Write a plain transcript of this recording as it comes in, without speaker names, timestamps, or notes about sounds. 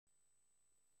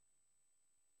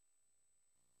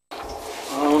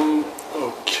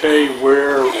Okay,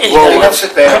 we're You rolling. can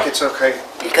sit back, it's okay.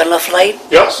 You got enough light?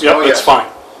 Yes, yep, Oh, it's yes. fine.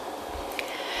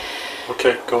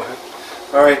 Okay, go ahead.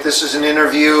 All right, this is an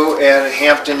interview at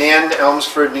Hampton Inn,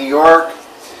 Elmsford, New York.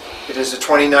 It is the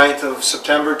 29th of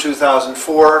September,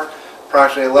 2004,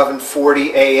 approximately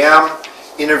 11:40 a.m.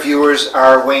 Interviewers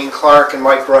are Wayne Clark and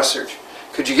Mike Russert.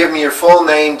 Could you give me your full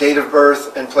name, date of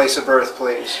birth, and place of birth,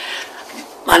 please?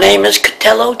 My name is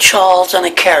Catello Charles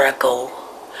Annicchiarico.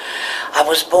 I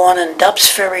was born in Dobbs,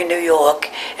 Ferry, New York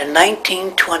in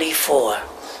 1924.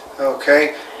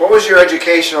 Okay. What was your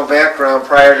educational background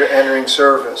prior to entering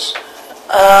service?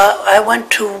 I went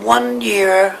to 1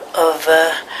 year of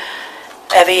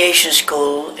aviation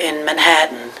school in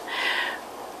Manhattan.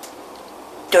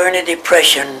 During the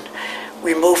Depression,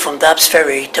 we moved from Dobbs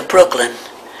Ferry to Brooklyn,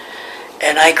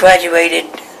 and I graduated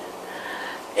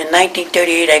in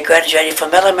 1938. I graduated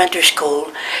from elementary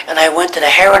school, and I went to the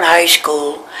Heron High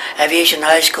School, Aviation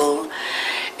High School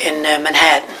in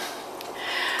Manhattan.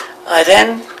 I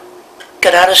then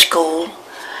got out of school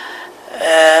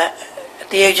at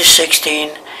the age of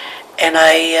 16, and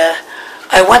I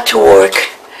went to work.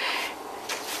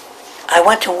 I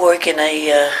went to work in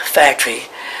a factory.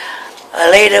 I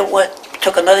later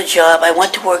took another job. I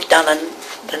went to work down in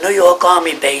the New York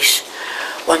Army base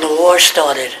when the war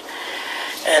started.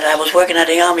 And I was working at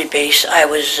the Army base. I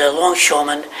was a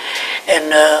longshoreman,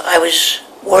 and I was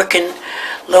working,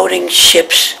 loading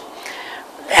ships,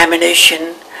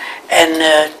 ammunition, and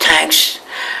tanks.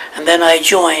 And then I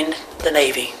joined the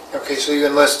Navy. Okay, so you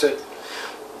enlisted.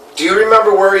 Do you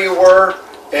remember where you were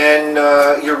and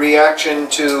your reaction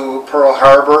to Pearl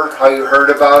Harbor, how you heard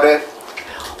about it?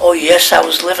 Oh yes, I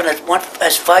was living at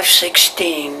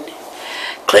 516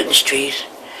 Clinton Street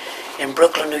in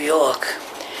Brooklyn, New York.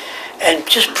 And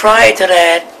just prior to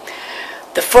that,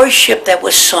 the first ship that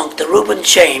was sunk, the Reuben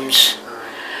James,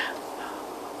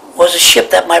 was a ship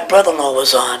that my brother-in-law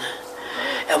was on.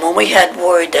 And when we had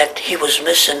word that he was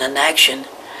missing in action,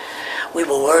 we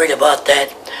were worried about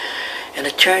that. And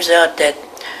it turns out that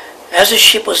as the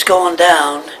ship was going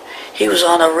down, he was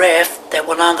on a raft that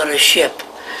went onto the ship.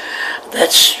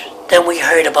 Then we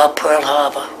heard about Pearl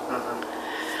Harbor.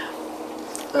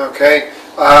 Okay.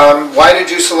 Why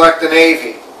did you select the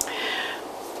Navy?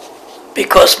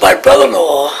 Because my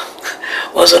brother-in-law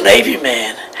was a Navy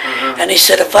man. And he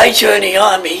said if I joined the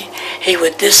Army, he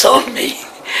would disown me.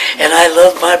 And I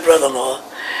loved my brother-in-law,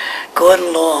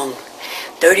 Gordon Long,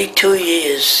 32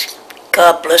 years.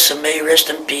 God bless him, may he rest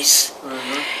in peace.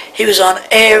 He was on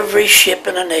every ship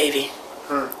in the Navy.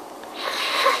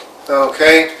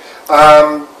 Okay.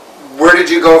 Where did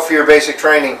you go for your basic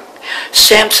training?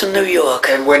 Sampson, New York.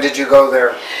 And when did you go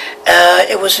there?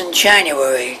 It was in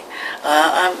January.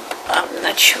 I'm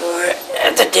not sure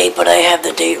at the date, but I have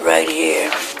the date right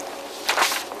here.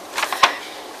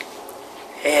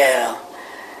 Yeah.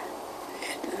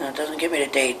 It doesn't give me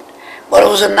the date. But it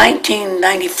was in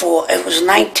 1994. It was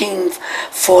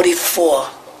 1944.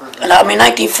 I mean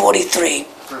 1943.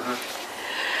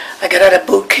 I got out of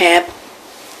boot camp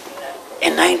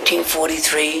in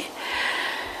 1943.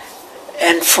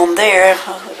 And from there,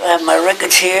 I have my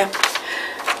records here.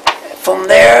 From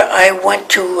there, I went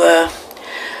to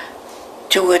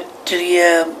the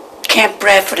Camp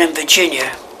Bradford in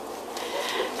Virginia.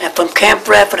 And from Camp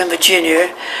Bradford in Virginia,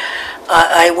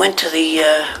 I went to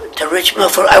to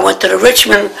Richmond. I went to the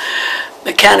Richmond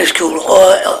Mechanic School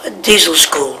or Diesel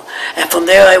School, and from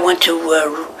there I went to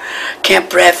Camp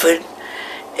Bradford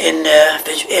in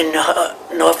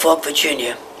Norfolk,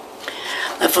 Virginia.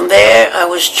 And from there I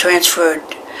was transferred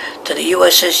to the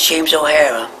USS James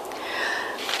O'Hare.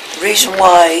 The reason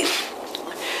why,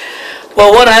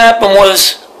 well, what happened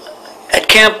was at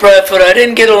Camp Bradford I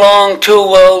didn't get along too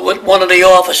well with one of the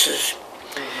officers.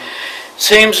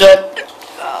 Seems that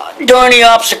during the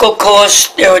obstacle course,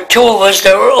 there were two of us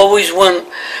that would always win.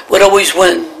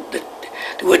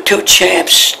 There were two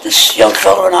champs, this young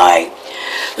fellow and I,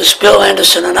 this Bill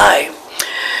Anderson and I.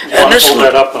 And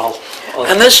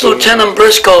this Lieutenant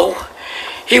Briscoe,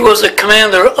 he was the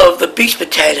commander of the Beach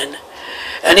Battalion,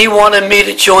 and he wanted me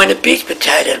to join the Beach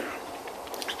Battalion.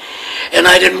 And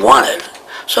I didn't want it,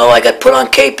 so I got put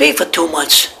on KP for 2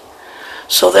 months.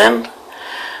 So then,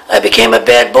 I became a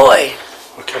bad boy.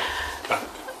 Okay, got it.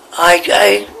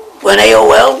 I went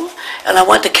AOL, and I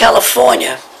went to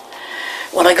California.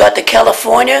 When I got to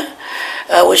California,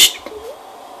 I was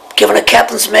given a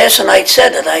captain's mess, and I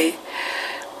said that I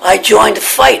joined the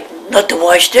fight, not to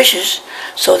wash dishes.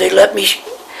 So they let me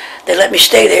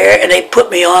stay there, and they put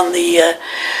me on the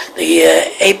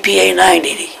APA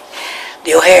 90,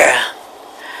 the O'Hare.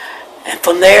 And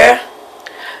from there,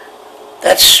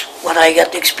 that's when I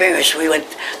got the experience. We went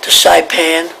to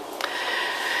Saipan,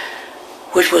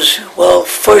 which was, well,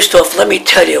 first off, let me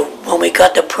tell you, when we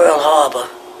got to Pearl Harbor,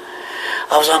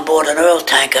 I was on board an oil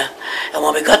tanker, and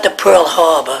when we got to Pearl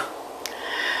Harbor,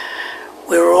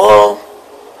 we were all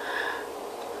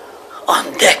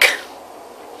on deck,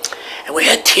 and we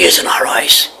had tears in our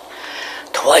eyes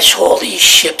to watch all these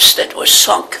ships that were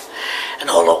sunk, and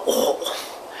all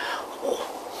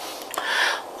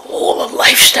the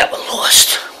lives that were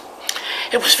lost.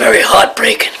 It was very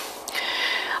heartbreaking.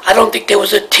 I don't think there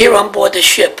was a tear on board the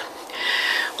ship.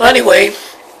 Well, anyway,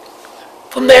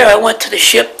 from there I went to the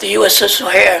ship, the USS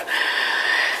O'Hare,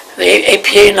 the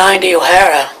APA-90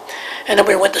 O'Hara, and then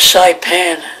we went to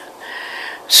Saipan.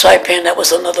 Saipan, that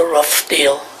was another rough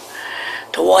deal,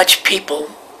 to watch people.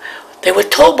 They were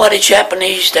told by the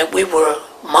Japanese that we were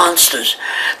monsters,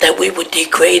 that we would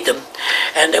degrade them,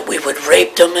 and that we would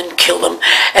rape them and kill them,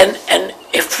 and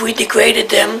if we degraded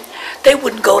them, they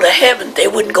wouldn't go to heaven. They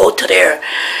wouldn't go to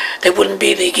they wouldn't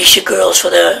be the geisha girls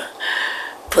for the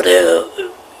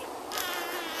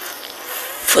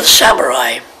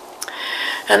samurai.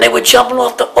 And they were jumping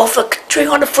off a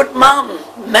 300-foot mountain,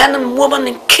 men and women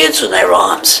and kids in their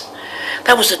arms.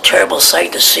 That was a terrible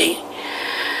sight to see.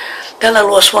 Then I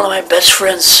lost one of my best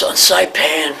friends on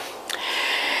Saipan.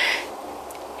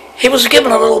 He was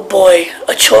giving a little boy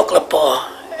a chocolate bar,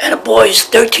 and a boy's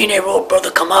 13-year-old brother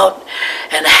come out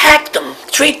and hacked him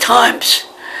 3 times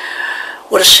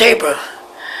with a saber.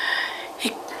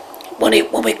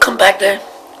 When we come back there,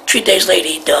 3 days later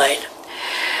he died.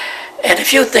 And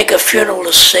if you think a funeral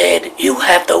is sad, you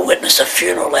have to witness a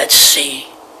funeral at sea.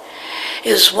 It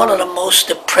is one of the most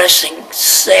depressing,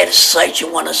 saddest sights you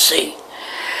want to see.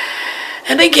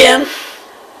 And again,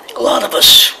 a lot of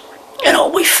us,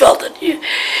 we felt it.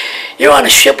 You're on a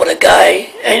ship with a guy,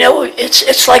 and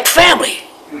it's like family.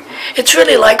 It's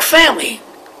really like family.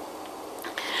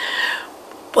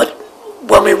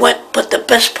 But the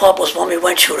best part was when we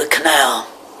went through the canal.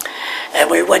 And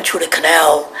we went through the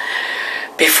canal.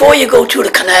 Before you go through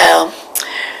the canal,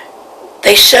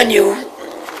 they send you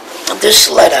this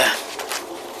letter.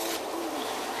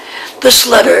 This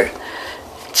letter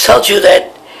tells you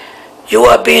that you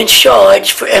are being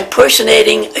charged for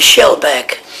impersonating a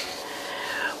shellback,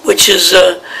 which is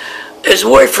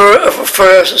word for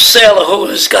a sailor who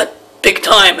has got big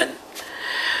time. And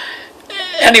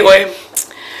anyway,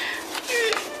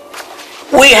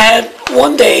 we had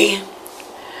one day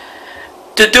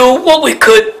to do what we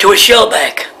could to a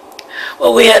shellback.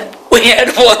 Well, we had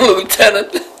one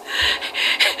lieutenant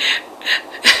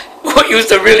who used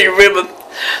to really rib him.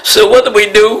 So what did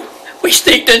we do? We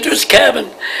sneaked into his cabin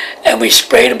and we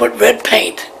sprayed him with red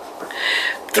paint.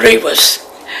 3 of us.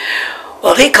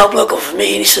 Well, he come looking for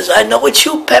me and he says, "I know it's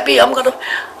you, Peppy.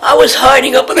 I was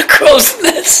hiding up in a crow's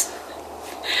nest."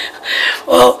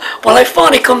 Well, when I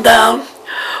finally come down,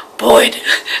 boy,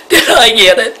 did I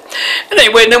get it.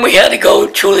 Anyway, then we had to go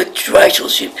through the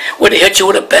directions where they hit you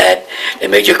with a bat. They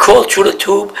made you crawl through the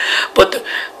tube. But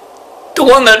the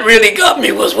one that really got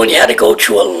me was when you had to go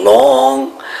through a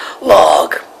long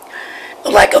log,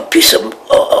 like a piece of,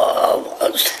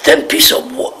 a thin piece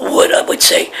of wood, I would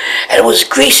say, and it was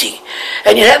greasy.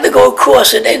 And you had to go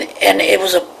across it, and it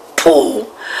was a pool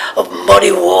of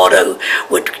muddy water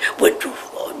with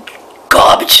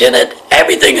garbage in it,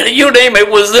 everything in it, you name it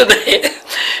was in there.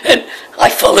 And I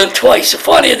fell in twice.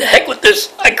 Finally, the heck with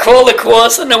this, I crawled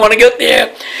across, and then when I got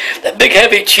there, that big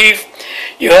heavy chief,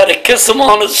 you had to kiss him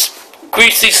on his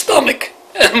greasy stomach.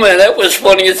 And man, that was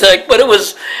funny as heck, but it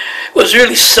was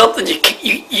really something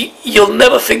you'll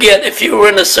never forget if you were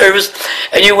in the service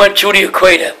and you went through the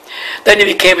equator. Then you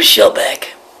became a shellback.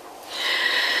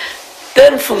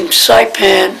 Then from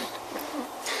Saipan.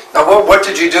 Now, what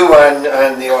did you do on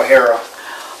the O'Hara?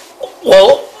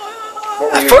 Well,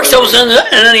 at first I was in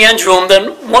the engine room.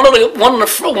 Then one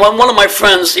of my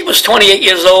friends, he was 28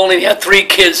 years old and he had 3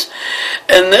 kids,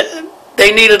 and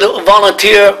they needed a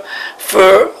volunteer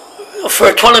for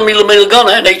a 20mm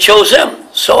gunner, and they chose him.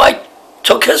 So I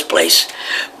took his place.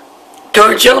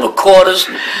 During general quarters,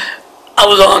 I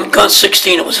was on gun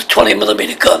 16. It was a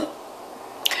 20mm gun.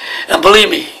 And believe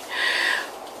me,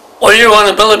 when you're on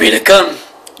a millimeter gun,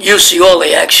 you see all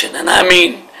the action. And I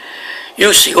mean,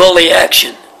 you see all the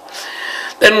action.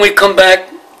 Then we come back,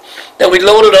 then we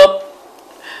loaded up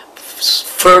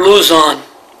for Luzon.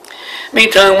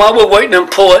 Meantime, while we're waiting in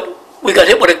port, we got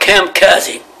hit with a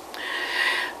Kamikaze.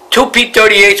 2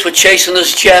 P-38s were chasing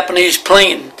this Japanese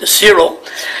plane, the Zero,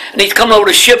 and he's coming over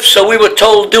the ship, so we were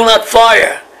told, do not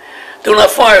fire. Do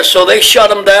not fire. So they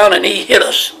shot him down and he hit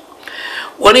us.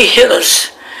 When he hit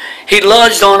us, he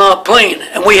lodged on our plane,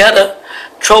 and we had to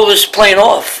throw this plane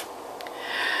off.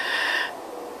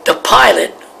 The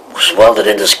pilot was welded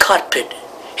in his cockpit.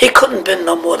 He couldn't have been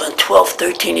no more than 12,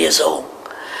 13 years old.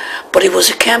 But he was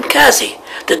a Kamikaze,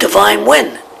 the divine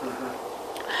wind.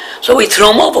 So we threw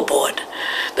him overboard.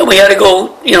 Then we had to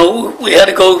go, we had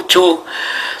to go to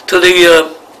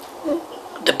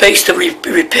the base to be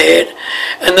repaired.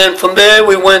 And then from there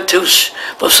we went to,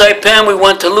 from Saipan we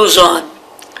went to Luzon.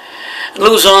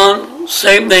 Luzon,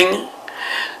 same thing.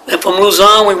 Then from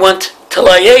Luzon we went to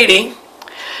Leyte.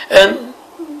 And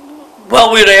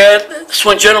while we were there, that's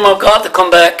when General MacArthur come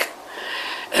back.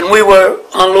 And we were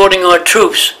unloading our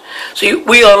troops. See,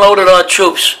 we unloaded our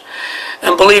troops.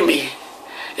 And believe me,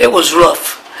 it was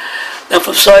rough. Then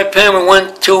from Saipan we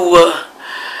went to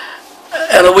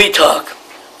Annicchiarico.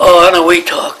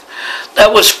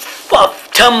 That was a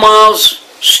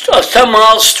 10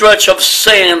 mile stretch of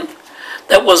sand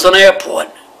that was an airport.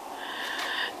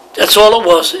 That's all it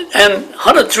was. And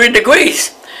 103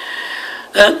 degrees.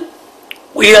 Then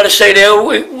we had to stay there.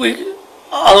 We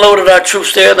unloaded our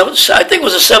troops there. I think it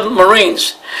was the 7th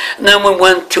Marines. And then we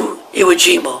went to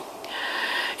Jima.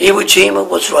 Jima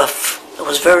was rough. It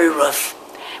was very rough.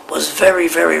 It was very,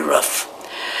 very rough.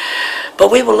 But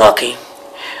we were lucky.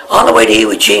 On the way to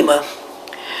Jima,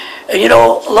 and a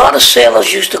lot of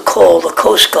sailors used to call the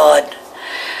Coast Guard.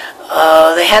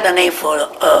 They had a name for it.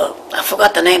 I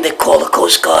forgot the name they called the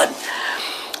Coast Guard.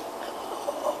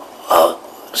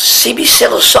 CB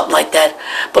sailors, something like that.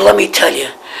 But let me tell you,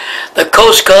 the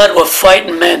Coast Guard were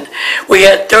fighting men. We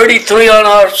had 33 on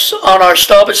our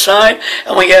starboard side,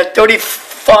 and we had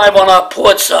 35 on our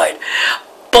port side.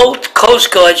 Both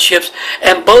Coast Guard ships,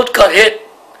 and both got hit.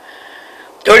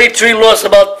 33 lost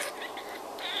about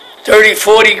 30,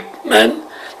 40 men.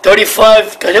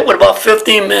 35 got hit with about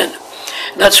 15 men.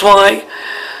 And that's why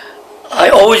I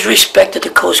always respected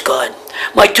the Coast Guard.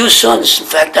 My 2 sons, in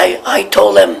fact, I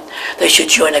told them they should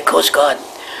join the Coast Guard,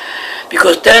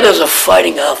 because that is a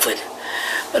fighting outfit.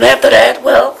 But after that,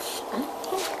 well,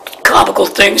 comical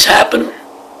things happen.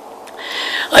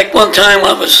 Like one time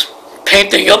I was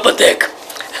painting the upper deck.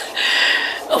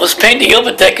 I was painting the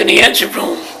upper deck in the engine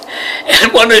room,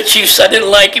 and one of the chiefs I didn't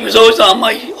like, he was always on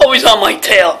my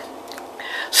tail.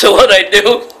 So what I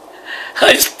do,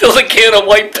 I spilled a can of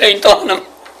white paint on him.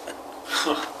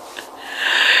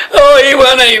 Oh, he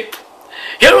went ape.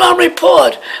 You're on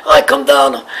report. I come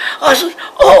down. I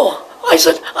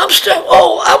said, I'm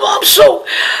so,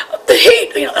 the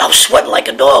heat, I was sweating like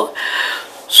a dog.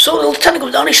 So the lieutenant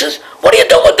comes down, he says, what are you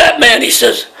doing with that man? He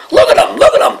says, look at him,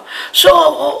 look at him.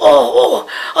 So,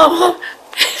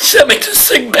 he sent me to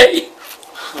sick bay.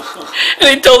 And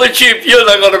he told the chief, you're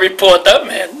not going to report that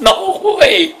man. No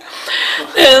way.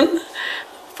 And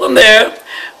from there,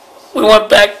 we went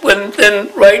back, then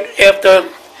right after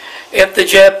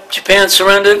Japan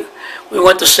surrendered, we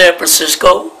went to San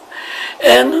Francisco,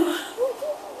 and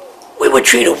we were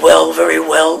treated well, very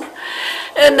well.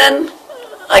 And then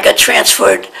I got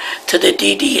transferred to the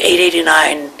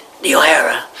DD-889, the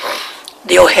O'Hare.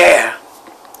 The O'Hare.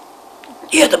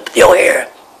 Yeah, the O'Hare.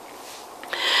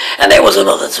 And that was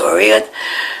another story.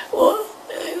 Well,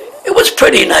 it was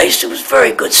pretty nice. It was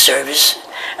very good service.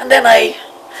 And then I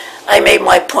made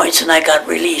my points and I got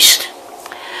released.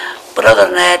 But other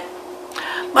than that,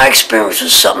 my experience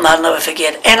was something I'll never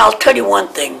forget. And I'll tell you one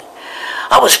thing.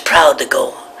 I was proud to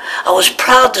go. I was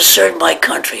proud to serve my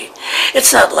country.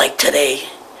 It's not like today.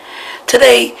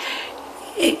 Today,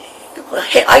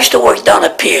 I used to work down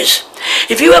at Piers.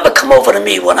 If you ever come over to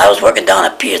me when I was working down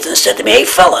at Piers and said to me, hey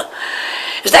fella,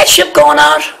 is that ship going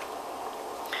out?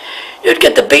 You'd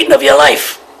get the beating of your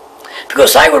life.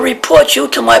 Because I would report you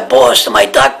to my boss, to my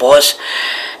dock boss,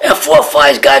 and 4 or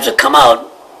 5 guys would come out.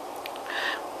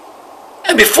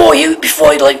 And before you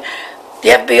like, the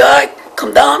FBI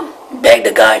come down, bag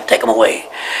the guy, take him away.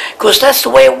 Because that's the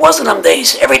way it was in them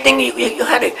days. Everything you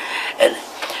had to. And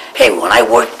hey, when I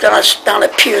worked down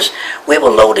at Piers, we were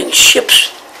loading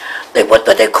ships. What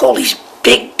they call these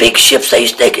big ships. They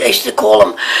used to call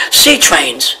them sea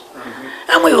trains.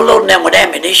 Mm-hmm. And we were loading them with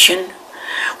ammunition,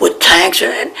 with tanks,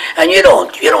 and you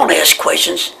don't ask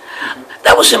questions. Mm-hmm.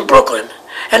 That was in Brooklyn.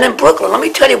 And in Brooklyn, let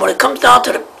me tell you, when it comes down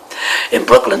to in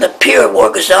Brooklyn, the pier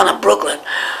workers down in Brooklyn,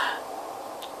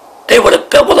 they were the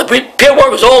pier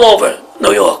workers all over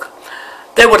New York.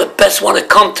 They were the best one to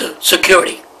come to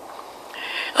security.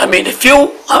 I mean, if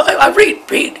you, I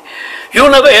read, you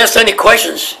never asked any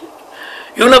questions.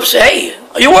 You never say, hey,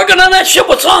 are you working on that ship?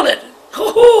 What's on it?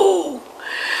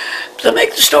 To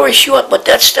make the story short, but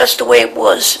that's the way it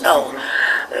was. Now,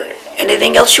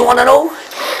 anything else you want to know?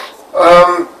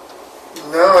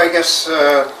 No, I guess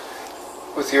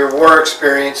with your war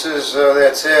experiences,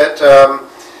 that's it.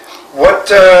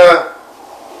 What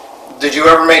Did you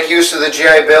ever make use of the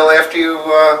GI Bill after you?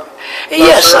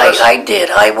 Yes, service? I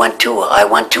did. I went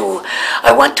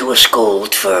to a school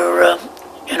for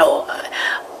you know,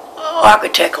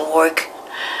 architectural work,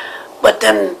 but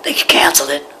then they canceled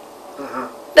it.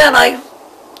 Then I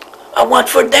went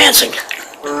for dancing,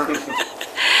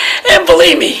 and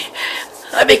believe me,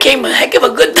 I became a heck of a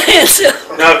good dancer.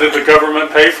 Now, did the government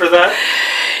pay for that?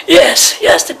 Yes,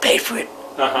 they paid for it.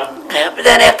 Yeah, but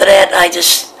then after that, I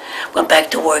just went back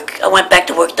to work. I went back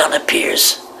to work down at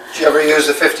Piers. Did you ever use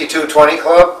the 5220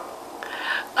 Club?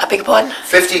 I beg your pardon?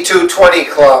 5220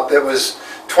 Club. It was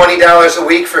 $20 a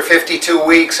week for 52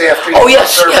 weeks after you Oh,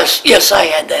 left service. yes, I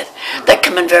had that. That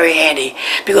came in very handy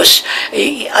because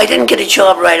I didn't get a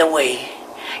job right away.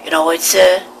 You know, it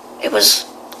was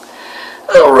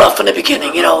a little rough in the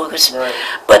beginning, you know. Right.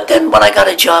 But then when I got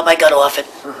a job, I got off it.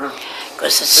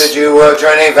 Did you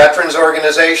join any veterans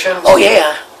organizations? Oh,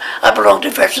 yeah. I belonged to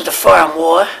Veterans of the Foreign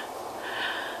War.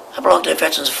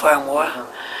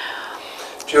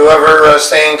 Did you ever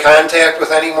stay in contact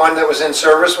with anyone that was in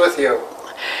service with you?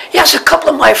 Yes, a couple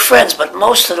of my friends, but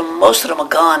most of them are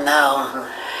gone now.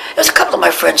 There's a couple of my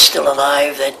friends still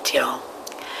alive that, you know.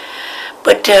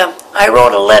 But I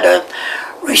wrote a letter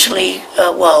recently,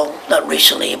 well, not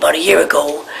recently, about a year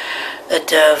ago,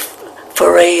 that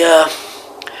for a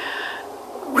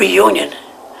reunion,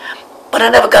 but I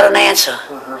never got an answer.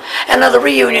 And now the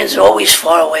reunions are always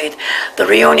far away. The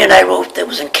reunion I wrote that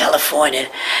was in California,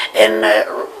 and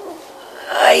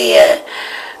I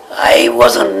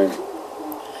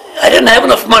didn't have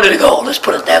enough money to go, let's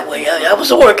put it that way. I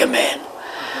was a working man.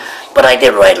 But I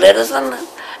did write letters, and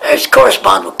I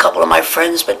corresponded with a couple of my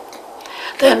friends, but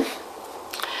then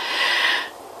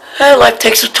life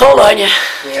takes a toll on you.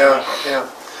 Yeah.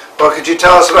 Well, could you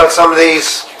tell us about some of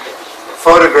these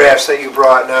photographs that you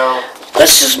brought now?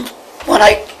 This is when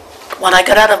I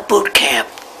got out of boot camp.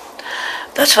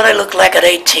 That's what I looked like at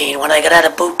 18 when I got out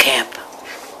of boot camp.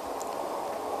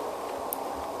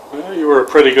 Well, you were a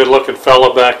pretty good-looking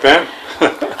fella back then.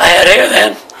 I had hair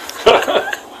then.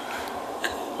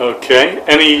 Okay.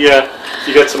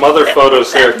 You got some other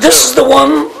photos there, too. This is the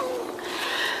one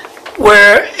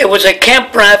where it was a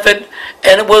Camp Bradford,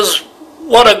 and it was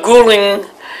what a grueling.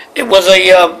 It was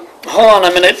a hold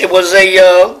on a minute. It was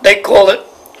a they call it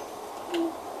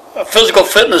a physical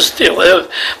fitness deal.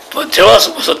 But to us,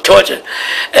 it was a torture.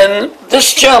 And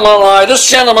this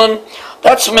gentleman,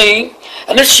 that's me.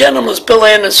 And this gentleman was Bill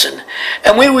Anderson.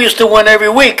 And we used to win every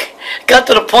week. It got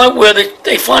to the point where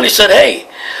they finally said, hey.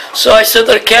 So I said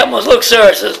to the captain, look, sir,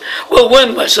 I says, we'll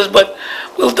win. I says, but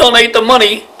we'll donate the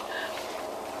money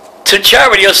to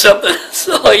charity or something.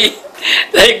 So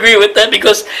they agree with that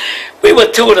because we were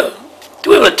two of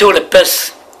the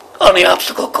best on the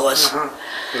obstacle course.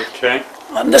 Okay.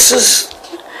 And this is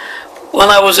when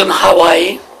I was in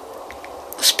Hawaii.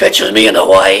 This picture is me in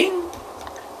Hawaii.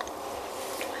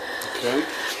 Okay.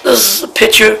 This is a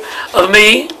picture of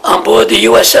me on board the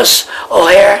USS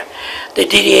O'Hare, the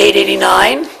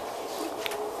DD-889.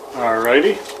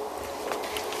 Alrighty.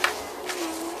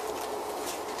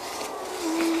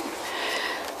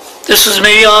 This is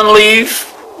me on leave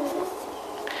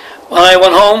when I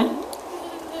went home.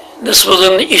 This was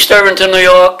in East Irvington, New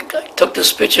York. I took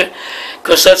this picture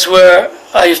because that's where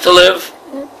I used to live.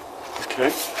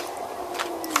 Okay.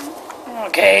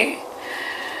 Okay.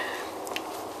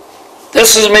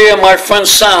 This is me and my friend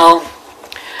Sal.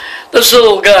 This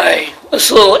little guy, this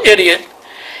little idiot,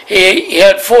 he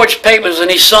had forged papers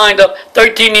and he signed up,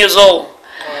 13 years old.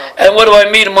 And where do I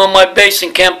meet him? On my base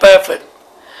in Camp Bradford.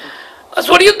 I said,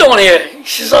 what are you doing here? He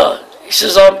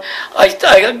says,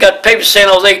 I got papers saying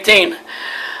I was 18.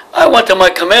 I went to my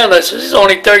commander, I said, he's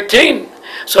only 13.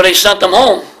 So they sent him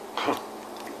home.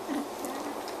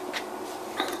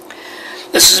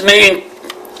 This is me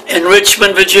in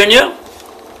Richmond, Virginia.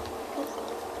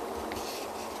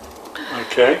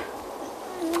 Okay.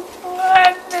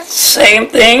 Same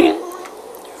thing,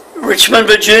 Richmond,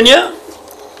 Virginia.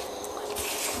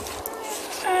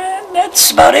 And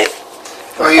that's about it.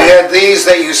 Well, you had these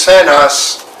that you sent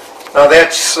us. Now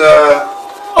that's.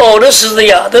 Oh, this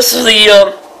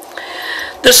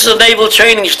is a naval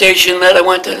training station that I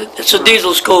went to. It's a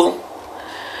diesel school.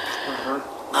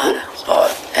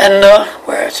 And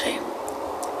where is he?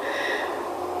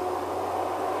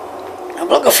 I'm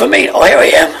looking for me. Oh, here I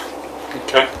am.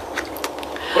 Okay.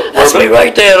 That's me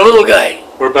right there, the little guy.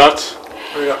 Whereabouts?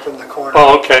 Right up in the corner.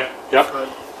 Oh, okay. Yep.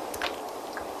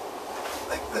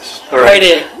 Like this. All Right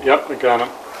here. Yep, I got him.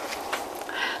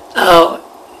 Now,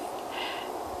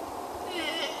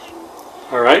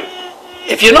 All right.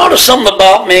 if you notice something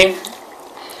about me,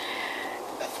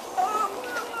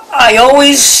 I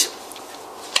always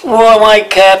wore my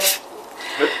cap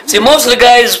See, most of the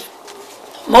guys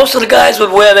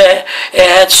would wear their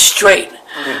hats straight,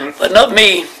 but not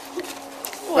me.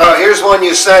 Well, here's one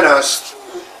you sent us.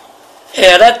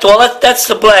 Yeah, that's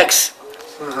the blacks.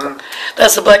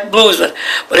 That's the black bluesman.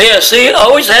 But here, see, I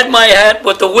always had my hat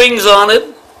with the wings on it,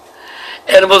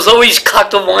 and it was always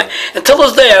cocked over my. Until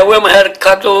this day, I wear my hat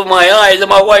cocked over my eyes, and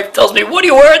my wife tells me, "What do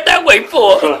you wear it that way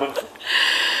for?"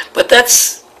 But that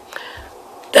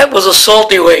was a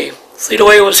salty way. See the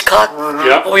way it was cocked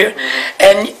Yeah. over here,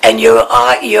 and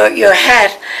your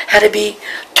hat had to be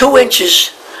 2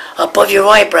 inches above your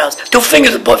eyebrows, 2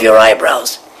 fingers above your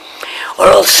eyebrows, or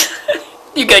else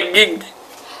you got gigged.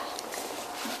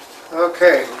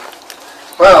 Okay.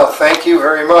 Well, thank you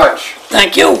very much.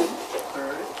 Thank you.